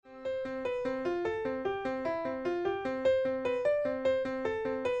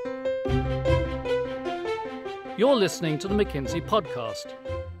You're listening to the McKinsey Podcast,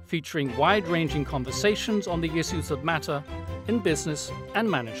 featuring wide-ranging conversations on the issues that matter in business and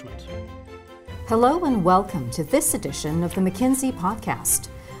management. Hello and welcome to this edition of the McKinsey Podcast.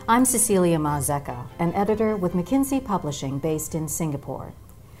 I'm Cecilia Mazeka, an editor with McKinsey Publishing based in Singapore.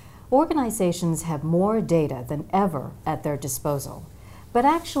 Organizations have more data than ever at their disposal, but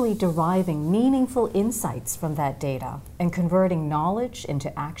actually deriving meaningful insights from that data and converting knowledge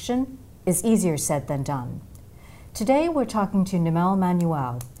into action is easier said than done. Today we're talking to Nimel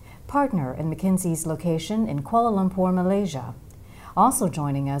Manuel, partner in McKinsey's location in Kuala Lumpur, Malaysia. Also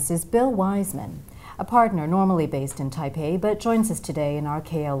joining us is Bill Wiseman, a partner normally based in Taipei but joins us today in our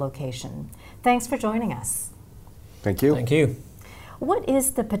KL location. Thanks for joining us. Thank you. Thank you. What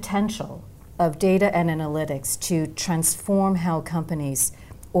is the potential of data and analytics to transform how companies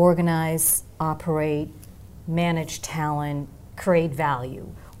organize, operate, manage talent, create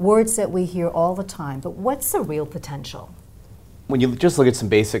value? Words that we hear all the time, but what's the real potential? When you just look at some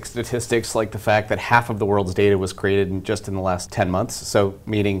basic statistics, like the fact that half of the world's data was created in the last 10 months, so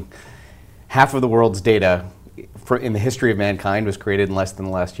meaning half of the world's data in the history of mankind was created in less than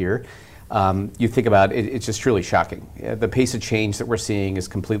the last year, you think about it, it's just truly shocking. The pace of change that we're seeing is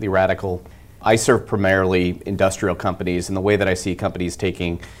completely radical. I serve primarily industrial companies, and the way that I see companies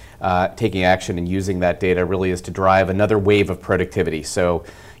taking action and using that data really is to drive another wave of productivity. So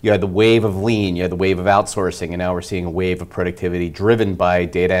you had the wave of lean, you had the wave of outsourcing, and now we're seeing a wave of productivity driven by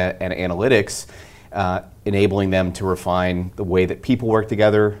data and analytics, enabling them to refine the way that people work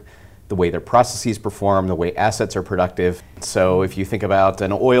together, the way their processes perform, the way assets are productive. So if you think about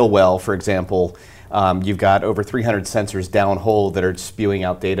an oil well, for example, you've got over 300 sensors downhole that are spewing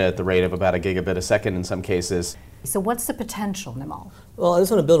out data at the rate of about a gigabit a second in some cases. So what's the potential, Nimel? Well, I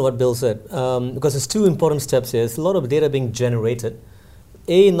just want to build on what Bill said, because there's two important steps here. There's a lot of data being generated.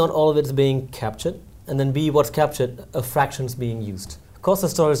 A, not all of it is being captured, and then B, what's captured, a fraction is being used. Cost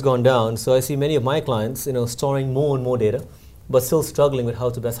of storage has gone down, so I see many of my clients, storing more and more data, but still struggling with how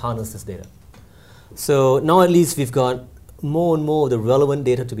to best harness this data. So now at least we've got more and more of the relevant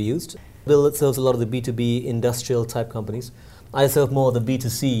data to be used. Bill serves a lot of the B2B industrial type companies. I serve more of the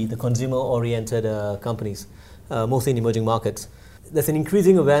B2C, the consumer-oriented companies, mostly in emerging markets. There's an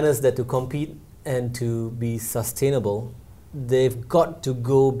increasing awareness that to compete and to be sustainable, they've got to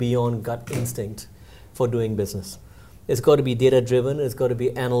go beyond gut instinct for doing business. It's got to be data-driven, it's got to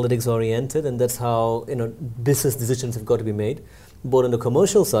be analytics-oriented, and that's how business decisions have got to be made, both on the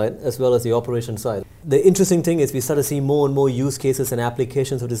commercial side as well as the operation side. The interesting thing is we start to see more and more use cases and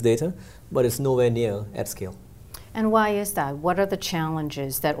applications of this data, but it's nowhere near at scale. And why is that? What are the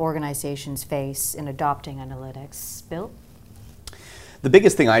challenges that organizations face in adopting analytics? Bill? The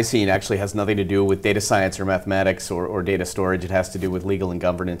biggest thing I've seen actually has nothing to do with data science or mathematics or data storage. It has to do with legal and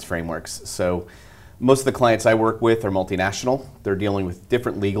governance frameworks. So most of the clients I work with are multinational. They're dealing with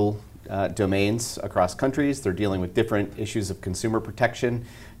different legal domains across countries. They're dealing with different issues of consumer protection,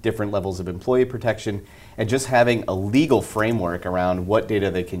 different levels of employee protection, and just having a legal framework around what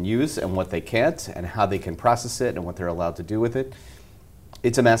data they can use and what they can't, and how they can process it and what they're allowed to do with it.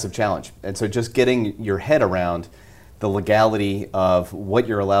 It's a massive challenge. And so just getting your head around the legality of what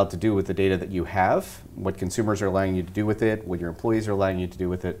you're allowed to do with the data that you have, what consumers are allowing you to do with it, what your employees are allowing you to do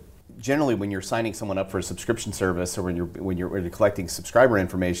with it. Generally, when you're signing someone up for a subscription service, or when you're collecting subscriber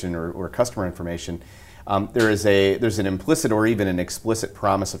information or customer information, there's an implicit or even an explicit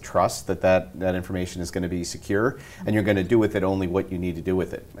promise of trust that information is going to be secure, and you're going to do with it only what you need to do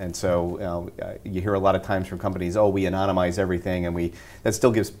with it. And so you hear a lot of times from companies, we anonymize everything, and that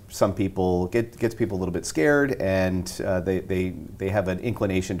still gives some people gets people a little bit scared, and they have an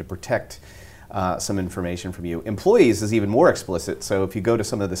inclination to protect some information from you. Employees is even more explicit. So if you go to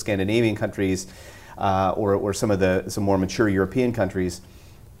some of the Scandinavian countries or some more mature European countries,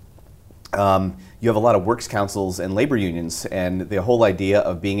 you have a lot of works councils and labor unions, and the whole idea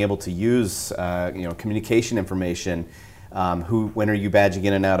of being able to use communication information. When are you badging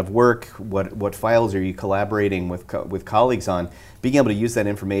in and out of work? What files are you collaborating with colleagues on? Being able to use that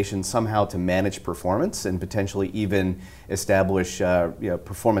information somehow to manage performance and potentially even establish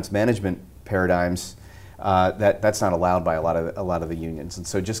performance management paradigms, that's not allowed by a lot of the unions. And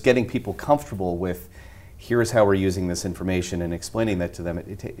so just getting people comfortable with, here's how we're using this information, and explaining that to them,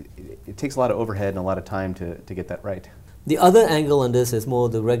 it takes a lot of overhead and a lot of time to get that right. The other angle on this is more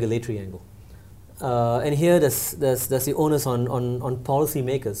the regulatory angle. And here there's the onus on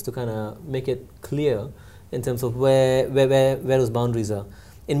policymakers to kind of make it clear in terms of where those boundaries are.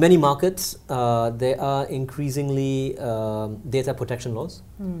 In many markets, there are increasingly data protection laws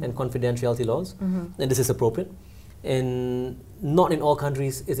and confidentiality laws, and this is appropriate. And not in all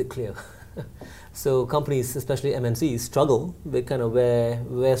countries is it clear. So companies, especially MNCs, struggle with kind of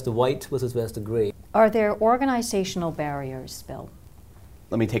where's the white versus where's the gray. Are there organizational barriers, Bill?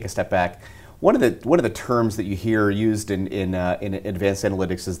 Let me take a step back. One of the terms that you hear used in advanced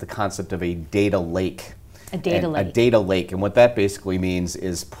analytics is the concept of a data lake. A data lake. A data lake, and what that basically means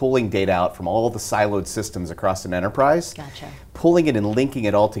is pulling data out from all the siloed systems across an enterprise, Gotcha. pulling it and linking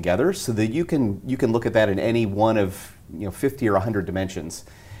it all together so that you can look at that in any one of 50 or 100 dimensions,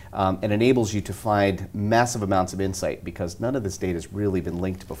 and enables you to find massive amounts of insight because none of this data has really been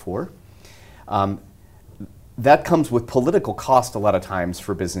linked before. That comes with political cost a lot of times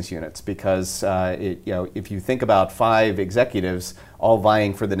for business units because if you think about 5 executives all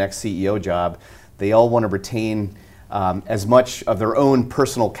vying for the next CEO job, they all want to retain as much of their own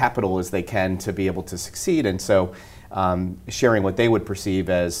personal capital as they can to be able to succeed, and so sharing what they would perceive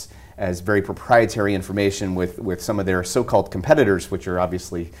as very proprietary information with some of their so-called competitors, which are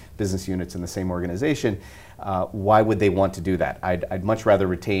obviously business units in the same organization, why would they want to do that? I'd much rather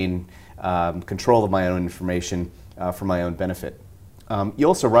retain control of my own information for my own benefit. You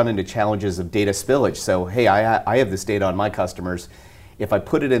also run into challenges of data spillage. So, hey, I have this data on my customers. If I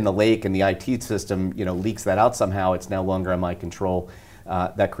put it in the lake and the IT system, leaks that out somehow, it's no longer on my control.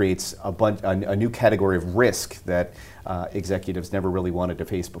 That creates a new category of risk that executives never really wanted to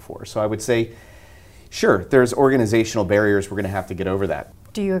face before. So I would say, sure, there's organizational barriers. We're going to have to get over that.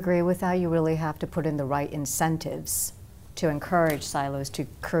 Do you agree with that? You really have to put in the right incentives to encourage silos to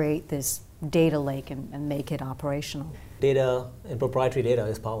create this data lake and make it operational. Data and proprietary data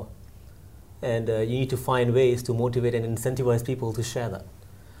is power. And you need to find ways to motivate and incentivize people to share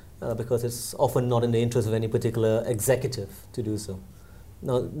that because it's often not in the interest of any particular executive to do so.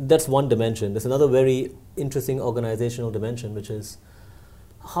 Now, that's one dimension. There's another very interesting organizational dimension, which is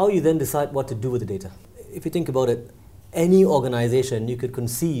how you then decide what to do with the data. If you think about it, any organization, you could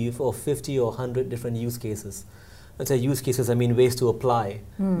conceive of 50 or 100 different use cases. Let's say use cases, I mean ways to apply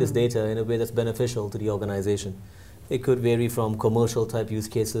this data in a way that's beneficial to the organization. It could vary from commercial type use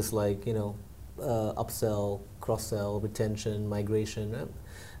cases like, upsell, cross-sell, retention, migration,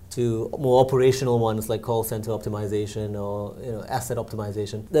 to more operational ones like call center optimization or asset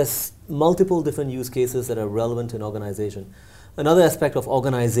optimization. There's multiple different use cases that are relevant to an organization. Another aspect of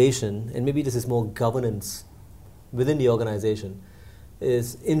organization, and maybe this is more governance within the organization,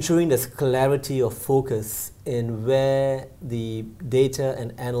 is ensuring there's clarity of focus in where the data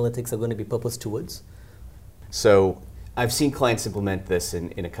and analytics are going to be purposed towards. So I've seen clients implement this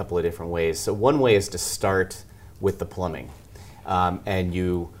in a couple of different ways. So one way is to start with the plumbing, and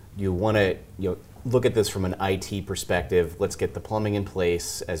you want to look at this from an IT perspective. Let's get the plumbing in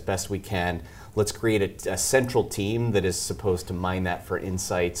place as best we can. Let's create a central team that is supposed to mine that for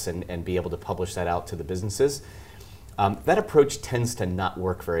insights and be able to publish that out to the businesses. That approach tends to not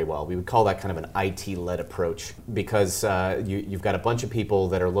work very well. We would call that kind of an IT-led approach because you've got a bunch of people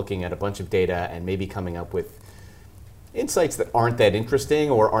that are looking at a bunch of data and maybe coming up with insights that aren't that interesting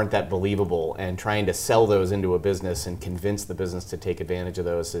or aren't that believable, and trying to sell those into a business and convince the business to take advantage of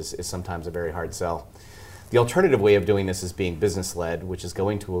those is sometimes a very hard sell. The alternative way of doing this is being business-led, which is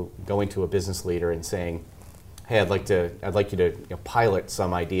going to a business leader and saying, hey, I'd like you to pilot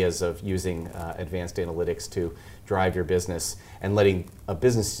some ideas of using advanced analytics to drive your business, and letting a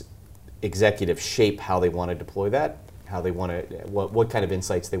business executive shape how they want to deploy that, how they want to, what kind of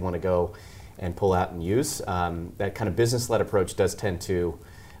insights they want to go and pull out and use. That kind of business-led approach does tend to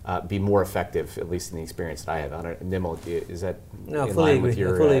be more effective, at least in the experience that I have. Nimmo, is that in line with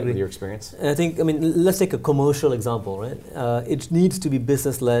your experience? And I think, let's take a commercial example, right? It needs to be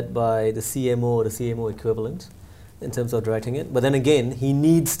business-led by the CMO or the CMO equivalent in terms of directing it. But then again, he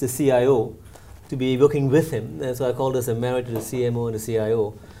needs the CIO to be working with him. And so I call this a marriage to the CMO and the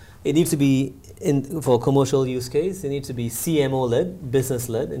CIO. It needs to be, for a commercial use case, it needs to be CMO-led,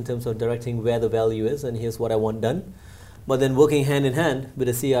 business-led, in terms of directing where the value is and here's what I want done. But then working hand in hand with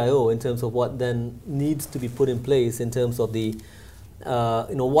the CIO in terms of what then needs to be put in place in terms of the,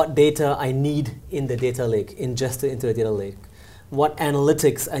 what data I need in the data lake, ingested into the data lake, what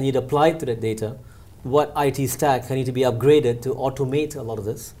analytics I need applied to that data, what IT stack I need to be upgraded to automate a lot of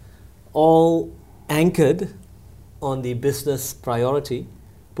this, all anchored on the business priority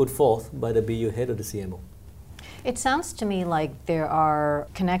put forth by the BU head or the CMO. It sounds to me like there are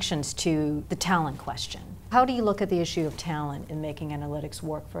connections to the talent question. How do you look at the issue of talent in making analytics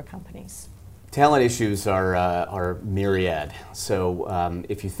work for companies? Talent issues are myriad. So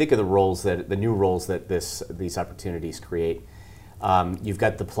if you think of the new roles that these opportunities create, you've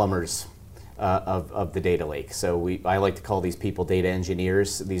got the plumbers of the data lake. So I like to call these people data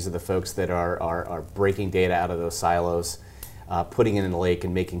engineers. These are the folks that are breaking data out of those silos, putting it in the lake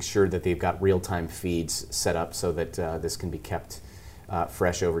and making sure that they've got real-time feeds set up so that this can be kept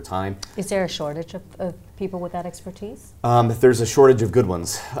fresh over time. Is there a shortage of people with that expertise? There's a shortage of good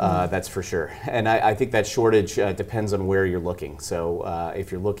ones, that's for sure. And I think that shortage depends on where you're looking. So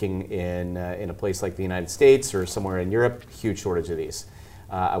if you're looking in a place like the United States or somewhere in Europe, huge shortage of these.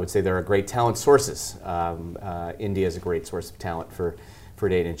 I would say there are great talent sources. India is a great source of talent for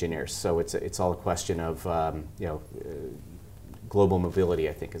data engineers. So it's all a question of global mobility,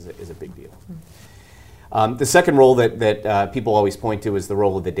 I think, is a big deal. The second role that people always point to is the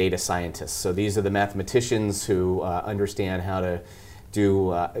role of the data scientists. So these are the mathematicians who understand how to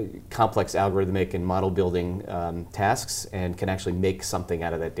do complex algorithmic and model building tasks and can actually make something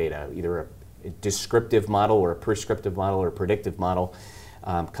out of that data, either a descriptive model or a prescriptive model or a predictive model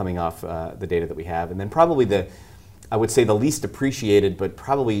coming off the data that we have. And then probably I would say the least appreciated, but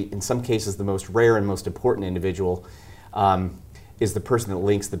probably in some cases the most rare and most important individual is the person that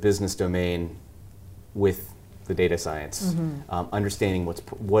links the business domain with the data science, understanding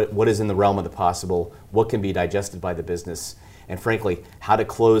what is in the realm of the possible, what can be digested by the business, and frankly, how to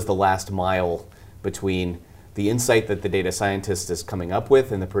close the last mile between the insight that the data scientist is coming up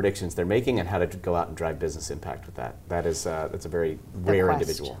with and the predictions they're making, and how to go out and drive business impact with that. That's a very rare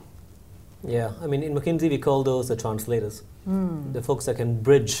individual. Yeah, I mean, in McKinsey, we call those the translators, the folks that can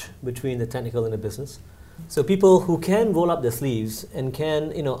bridge between the technical and the business. So people who can roll up their sleeves and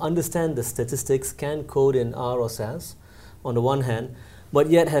can, understand the statistics, can code in R or SAS on the one hand, but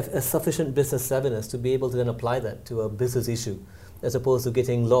yet have a sufficient business savviness to be able to then apply that to a business issue, as opposed to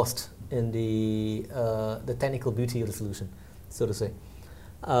getting lost in the technical beauty of the solution, so to say.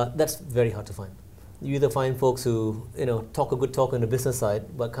 That's very hard to find. You either find folks who, talk a good talk on the business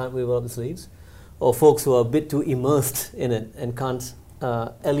side, but can't roll up the sleeves, or folks who are a bit too immersed in it and can't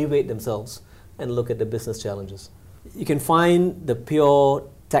elevate themselves and look at the business challenges. You can find the pure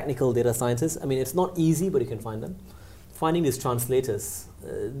technical data scientists. I mean, it's not easy, but you can find them. Finding these translators,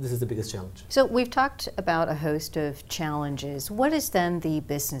 this is the biggest challenge. So we've talked about a host of challenges. What is then the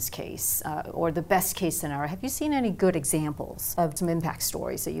business case or the best case scenario? Have you seen any good examples of some impact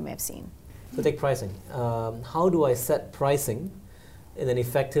stories that you may have seen? So take pricing. How do I set pricing in an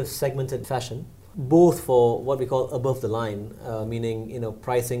effective segmented fashion, both for what we call above the line, meaning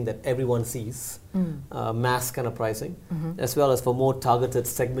pricing that everyone sees, mass kind of pricing, as well as for more targeted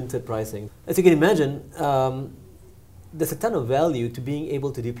segmented pricing. As you can imagine, there's a ton of value to being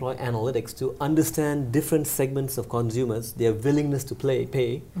able to deploy analytics to understand different segments of consumers, their willingness to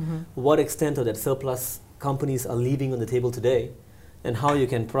pay, what extent of that surplus companies are leaving on the table today, and how you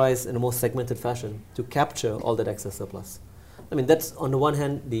can price in a more segmented fashion to capture all that excess surplus. I mean, that's on the one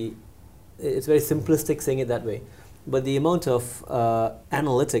hand, it's very simplistic saying it that way, but the amount of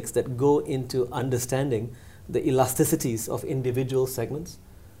analytics that go into understanding the elasticities of individual segments,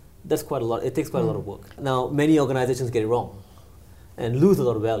 that's quite a lot. It takes quite a lot of work. Now, many organizations get it wrong and lose a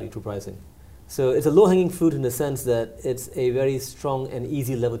lot of value through pricing. So it's a low-hanging fruit in the sense that it's a very strong and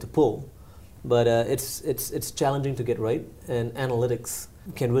easy lever to pull, but it's challenging to get right, and analytics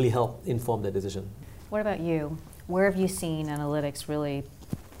can really help inform that decision. What about you? Where have you seen analytics really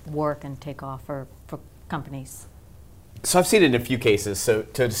work and take off for companies? So I've seen it in a few cases. So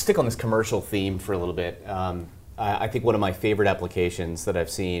to stick on this commercial theme for a little bit, I think one of my favorite applications that I've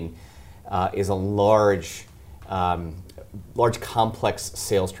seen is a large complex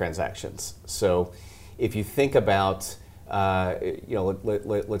sales transactions. So if you think about,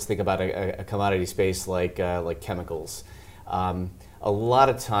 let's think about a commodity space like chemicals. A lot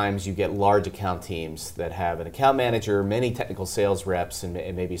of times you get large account teams that have an account manager, many technical sales reps, and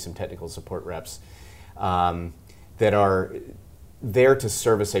maybe some technical support reps that are there to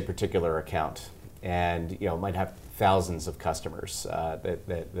service a particular account, and might have thousands of customers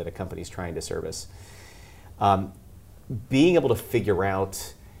that a company is trying to service. Being able to figure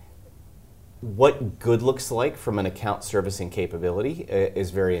out what good looks like from an account servicing capability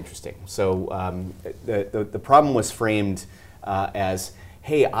is very interesting. So the problem was framed as,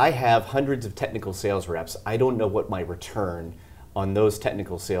 hey, I have hundreds of technical sales reps. I don't know what my return on those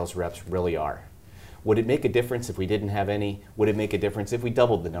technical sales reps really are. Would it make a difference if we didn't have any? Would it make a difference if we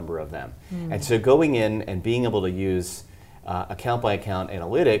doubled the number of them? And so going in and being able to use account by account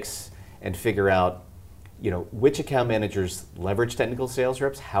analytics and figure out which account managers leverage technical sales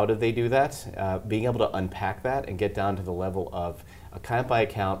reps, how do they do that? Being able to unpack that and get down to the level of account by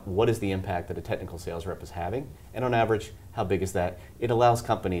account, what is the impact that a technical sales rep is having? And on average, how big is that? It allows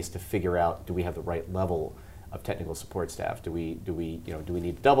companies to figure out, do we have the right level of technical support staff. Do we need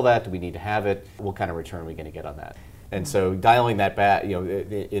to double that? Do we need to have it? What kind of return are we going to get on that? And so dialing that back,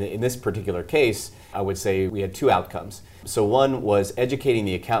 in this particular case, I would say we had two outcomes. So one was educating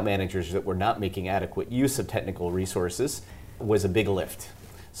the account managers that were not making adequate use of technical resources was a big lift.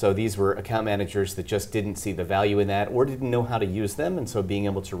 So these were account managers that just didn't see the value in that or didn't know how to use them, and so being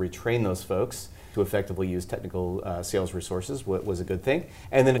able to retrain those folks to effectively use technical sales resources was a good thing.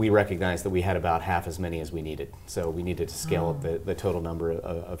 And then we recognized that we had about half as many as we needed. So we needed to scale up the total number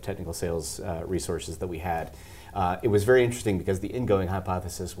of technical sales resources that we had. It was very interesting because the ingoing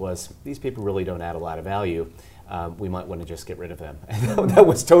hypothesis was these people really don't add a lot of value. We might want to just get rid of them. And that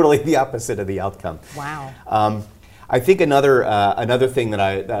was totally the opposite of the outcome. Wow. I think another thing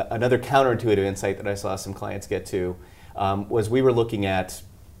that another counterintuitive insight that I saw some clients get to was we were looking at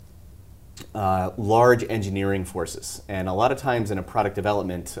large engineering forces. And a lot of times in a product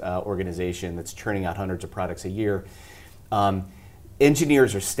development organization that's churning out hundreds of products a year,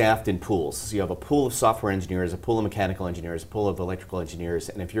 engineers are staffed in pools. So you have a pool of software engineers, a pool of mechanical engineers, a pool of electrical engineers,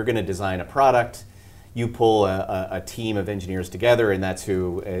 and if you're going to design a product, you pull a team of engineers together, and that's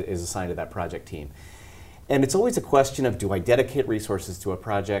who is assigned to that project team. And it's always a question of, do I dedicate resources to a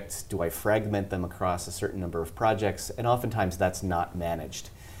project? Do I fragment them across a certain number of projects? And oftentimes that's not managed.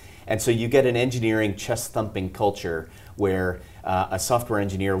 And so you get an engineering chest-thumping culture where a software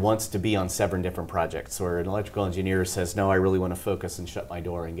engineer wants to be on 7 different projects, or an electrical engineer says, no, I really want to focus and shut my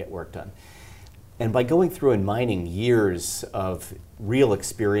door and get work done. And by going through and mining years of real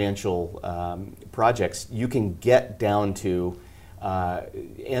experiential projects, you can get down to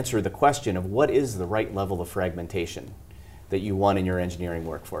answer the question of what is the right level of fragmentation that you want in your engineering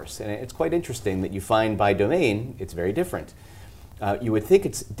workforce. And it's quite interesting that you find by domain, it's very different. You would think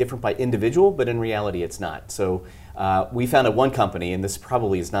it's different by individual, but in reality it's not. So we found at one company, and this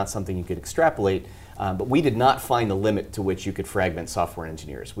probably is not something you could extrapolate, but we did not find the limit to which you could fragment software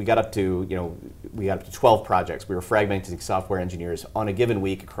engineers. We got up to 12 projects. We were fragmenting software engineers on a given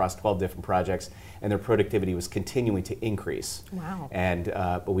week across 12 different projects, and their productivity was continuing to increase. Wow. And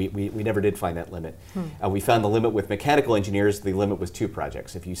but we never did find that limit. We found the limit with mechanical engineers. The limit was 2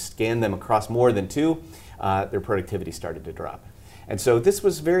 projects. If you scan them across more than 2, their productivity started to drop. And so this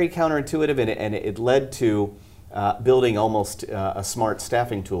was very counterintuitive, and it led to building almost a smart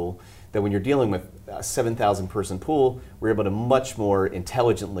staffing tool that when you're dealing with a 7,000 person pool, we're able to much more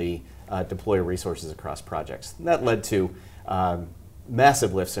intelligently deploy resources across projects. And that led to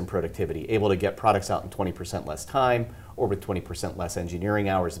massive lifts in productivity, able to get products out in 20% less time or with 20% less engineering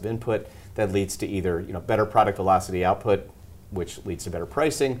hours of input. That leads to either better product velocity output, which leads to better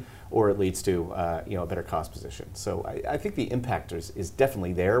pricing, or it leads to a better cost position. So I think the impact is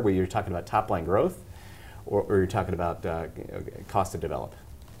definitely there, where you're talking about top line growth or you're talking about cost to develop.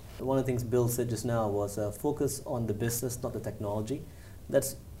 One of the things Bill said just now was focus on the business, not the technology.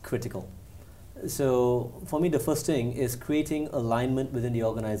 That's critical. So for me, the first thing is creating alignment within the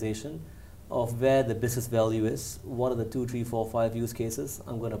organization of where the business value is, what are the 2, 3, 4, 5 use cases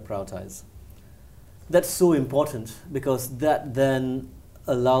I'm going to prioritize. That's so important because that then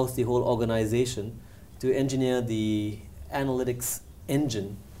allows the whole organization to engineer the analytics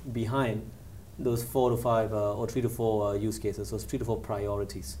engine behind those 4 to 5 or 3 to 4 use cases, those 3 to 4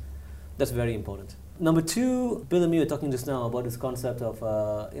 priorities. That's very important. Number 2, Bill and me were talking just now about this concept of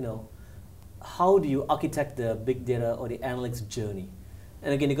how do you architect the big data or the analytics journey?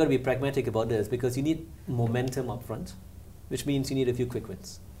 And again, you've got to be pragmatic about this because you need momentum up front, which means you need a few quick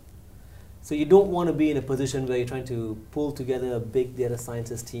wins. So you don't want to be in a position where you're trying to pull together a big data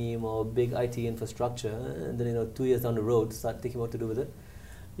scientist team or big IT infrastructure and then 2 years down the road start thinking what to do with it.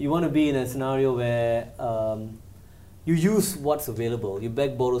 You want to be in a scenario where you use what's available. You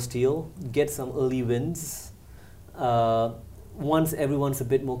beg, borrow, steal, get some early wins. Once everyone's a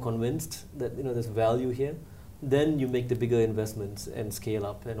bit more convinced that there's value here, then you make the bigger investments and scale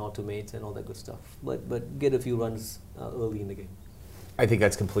up and automate and all that good stuff. But get a few runs early in the game. I think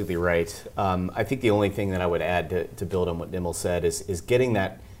that's completely right. I think the only thing that I would add to build on what Nimel said is getting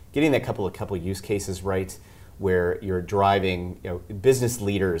that couple use cases right, where you're driving, business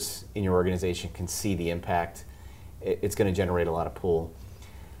leaders in your organization can see the impact. It's going to generate a lot of pull.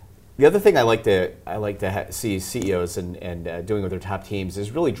 The other thing I like to see CEOs and doing with their top teams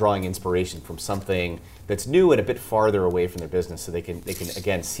is really drawing inspiration from something that's new and a bit farther away from their business, so they can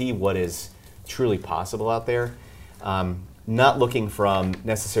again see what is truly possible out there. Not looking from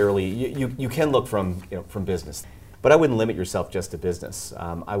necessarily, you can look from business, but I wouldn't limit yourself just to business.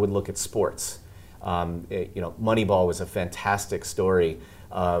 I would look at sports. Moneyball was a fantastic story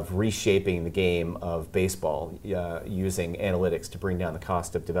of reshaping the game of baseball using analytics to bring down the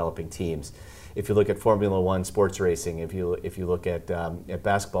cost of developing teams. If you look at Formula One sports racing, if you look at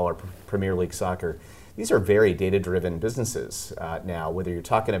basketball or Premier League soccer, these are very data-driven businesses now. Whether you're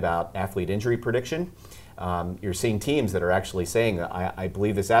talking about athlete injury prediction, you're seeing teams that are actually saying, I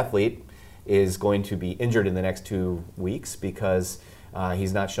believe this athlete is going to be injured in the next 2 weeks because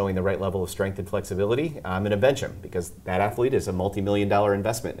he's not showing the right level of strength and flexibility. I'm going to bench him because that athlete is a multi-million-dollar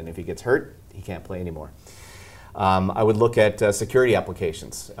investment, and if he gets hurt, he can't play anymore. I would look at security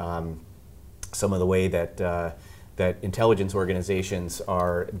applications. Some of the way that intelligence organizations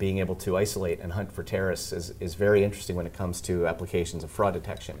are being able to isolate and hunt for terrorists is very interesting when it comes to applications of fraud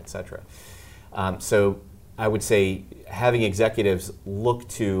detection, et cetera. So I would say having executives look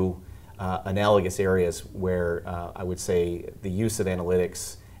to analogous areas where I would say the use of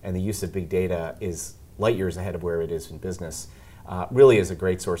analytics and the use of big data is light years ahead of where it is in business really is a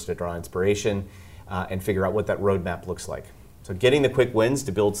great source to draw inspiration and figure out what that roadmap looks like. So getting the quick wins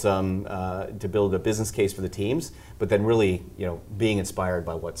to build a business case for the teams, but then really being inspired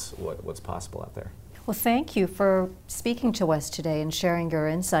by what's possible out there. Well, thank you for speaking to us today and sharing your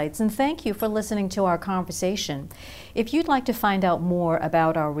insights, and thank you for listening to our conversation. If you'd like to find out more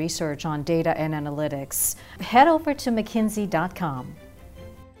about our research on data and analytics, head over to mckinsey.com.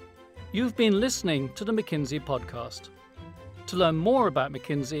 You've been listening to the McKinsey Podcast. To learn more about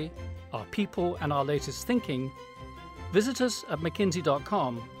McKinsey, our people, and our latest thinking, visit us at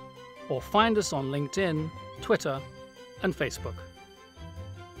mckinsey.com or find us on LinkedIn, Twitter, and Facebook.